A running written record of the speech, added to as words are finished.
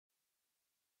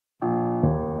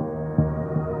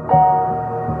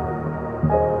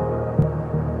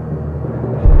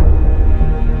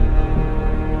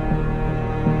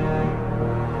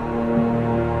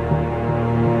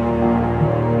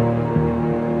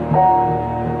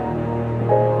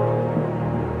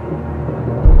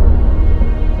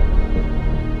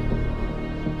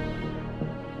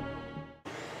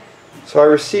So I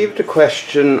received a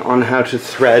question on how to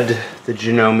thread the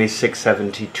Janome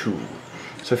 672.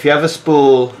 So if you have a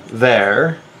spool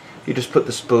there, you just put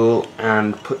the spool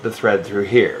and put the thread through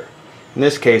here. In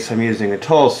this case I'm using a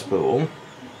tall spool,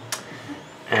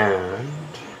 and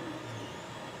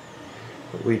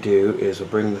what we do is we'll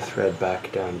bring the thread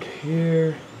back down to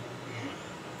here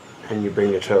and you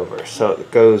bring it over. So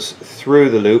it goes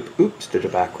through the loop. Oops, did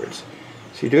it backwards.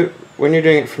 So you do it, when you're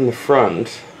doing it from the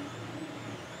front,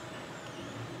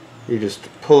 you just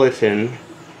pull it in.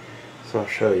 So I'll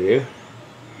show you.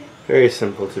 Very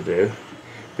simple to do.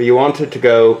 But you want it to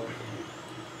go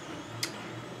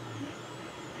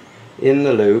in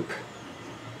the loop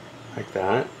like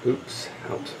that. Oops,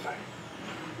 helps if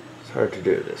it's hard to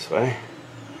do it this way.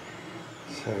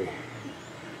 So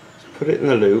just put it in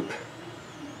the loop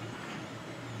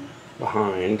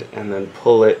behind and then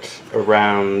pull it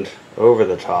around over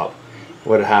the top.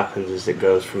 What happens is it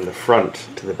goes from the front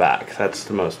to the back. That's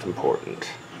the most important.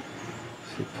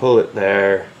 So you pull it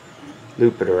there,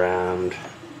 loop it around,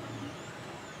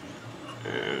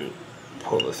 and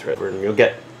pull the thread over, and you'll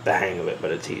get the hang of it,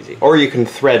 but it's easy. Or you can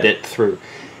thread it through.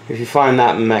 If you find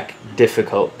that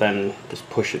difficult, then just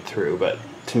push it through, but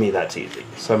to me that's easy.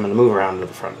 So I'm going to move around to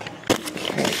the front.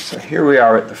 Okay, so here we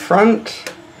are at the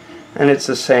front, and it's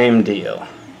the same deal.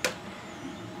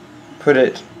 Put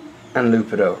it and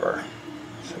loop it over.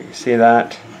 So you see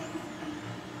that?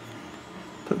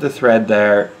 Put the thread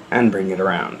there and bring it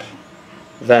around.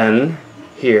 Then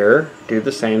here, do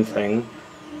the same thing,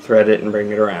 thread it and bring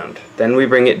it around. Then we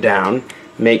bring it down,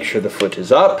 make sure the foot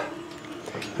is up,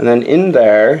 and then in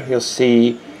there you'll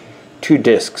see two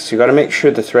discs. You got to make sure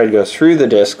the thread goes through the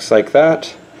discs like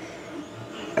that,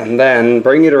 and then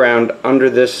bring it around under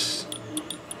this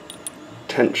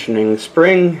tensioning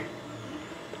spring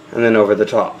and then over the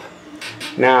top.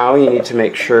 Now you need to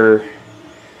make sure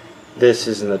this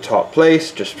is in the top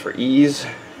place just for ease.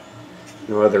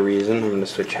 No other reason. I'm going to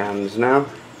switch hands now.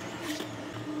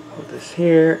 Hold this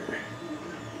here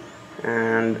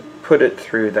and put it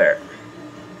through there.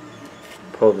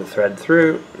 Pull the thread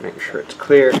through, make sure it's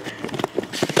clear,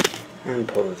 and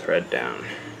pull the thread down.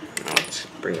 Now let's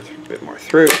bring it a bit more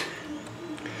through.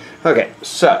 Okay,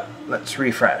 so let's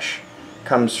refresh.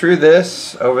 Comes through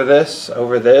this, over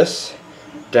this,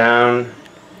 down,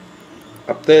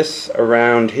 up this,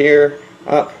 around here,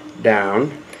 up,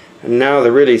 down. And now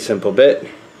the really simple bit,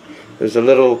 there's a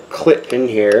little clip in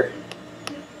here.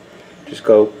 Just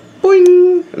go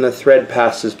boing, and the thread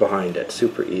passes behind it.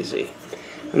 Super easy.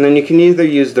 And then you can either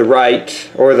use the right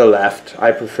or the left.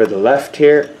 I prefer the left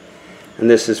here. And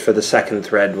this is for the second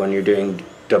thread when you're doing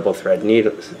double thread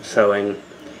needle sewing.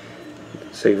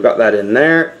 So you've got that in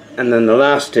there. And then the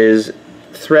last is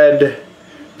thread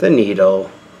the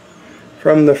needle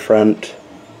from the front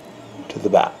to the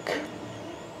back.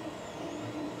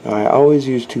 Now I always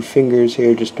use two fingers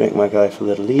here just to make my life a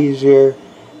little easier,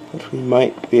 but we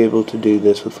might be able to do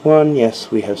this with one.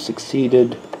 Yes, we have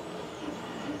succeeded.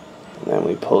 And then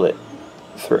we pull it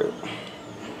through.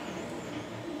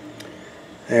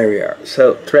 There we are.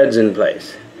 So thread's in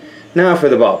place. Now for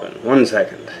the bobbin. 1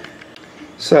 second.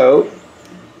 So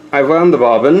I've wound the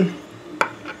bobbin.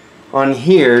 On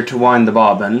here, to wind the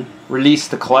bobbin, release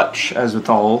the clutch as with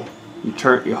all.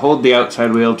 You hold the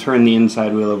outside wheel, turn the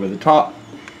inside wheel over the top,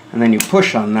 and then you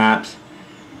push on that,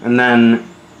 and then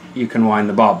you can wind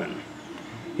the bobbin.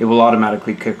 It will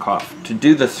automatically kick off. To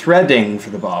do the threading for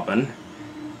the bobbin,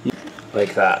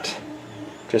 like that,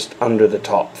 just under the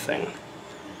top thing.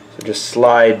 So it just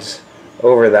slides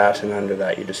over that, and under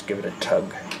that you just give it a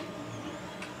tug.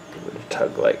 Give it a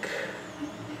tug like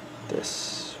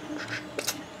this,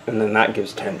 and then that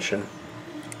gives tension.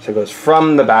 So it goes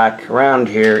from the back around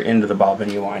here into the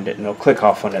bobbin, you wind it, and it'll click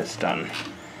off when it's done.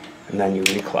 And then you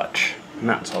reclutch. And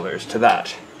that's all there is to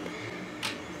that.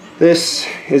 This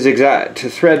is exact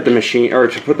to thread the machine, or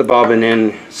to put the bobbin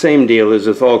in, same deal as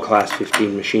with all class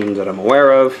 15 machines that I'm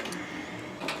aware of.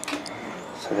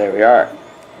 So there we are.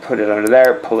 Put it under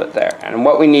there, pull it there. And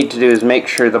what we need to do is make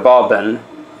sure the bobbin,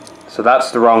 so that's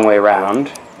the wrong way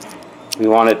around, we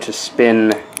want it to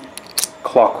spin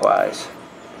clockwise,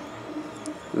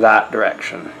 that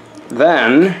direction.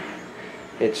 Then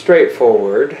it's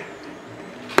straightforward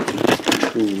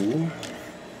to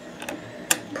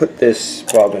put this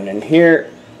bobbin in here,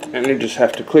 and you just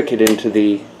have to click it into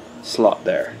the slot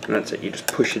there, and that's it. You just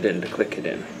push it in to click it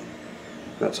in.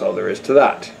 That's all there is to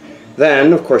that.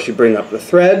 Then of course you bring up the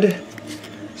thread,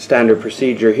 standard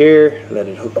procedure here, let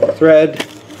it hook the thread,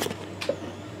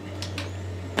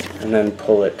 and then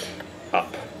pull it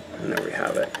up, and there we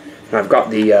have it. Now I've got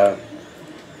the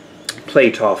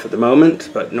plate off at the moment,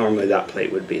 but normally that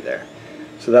plate would be there.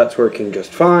 So that's working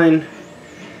just fine.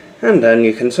 And then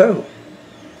you can sew.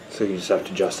 So you just have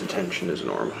to adjust the tension as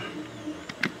normal.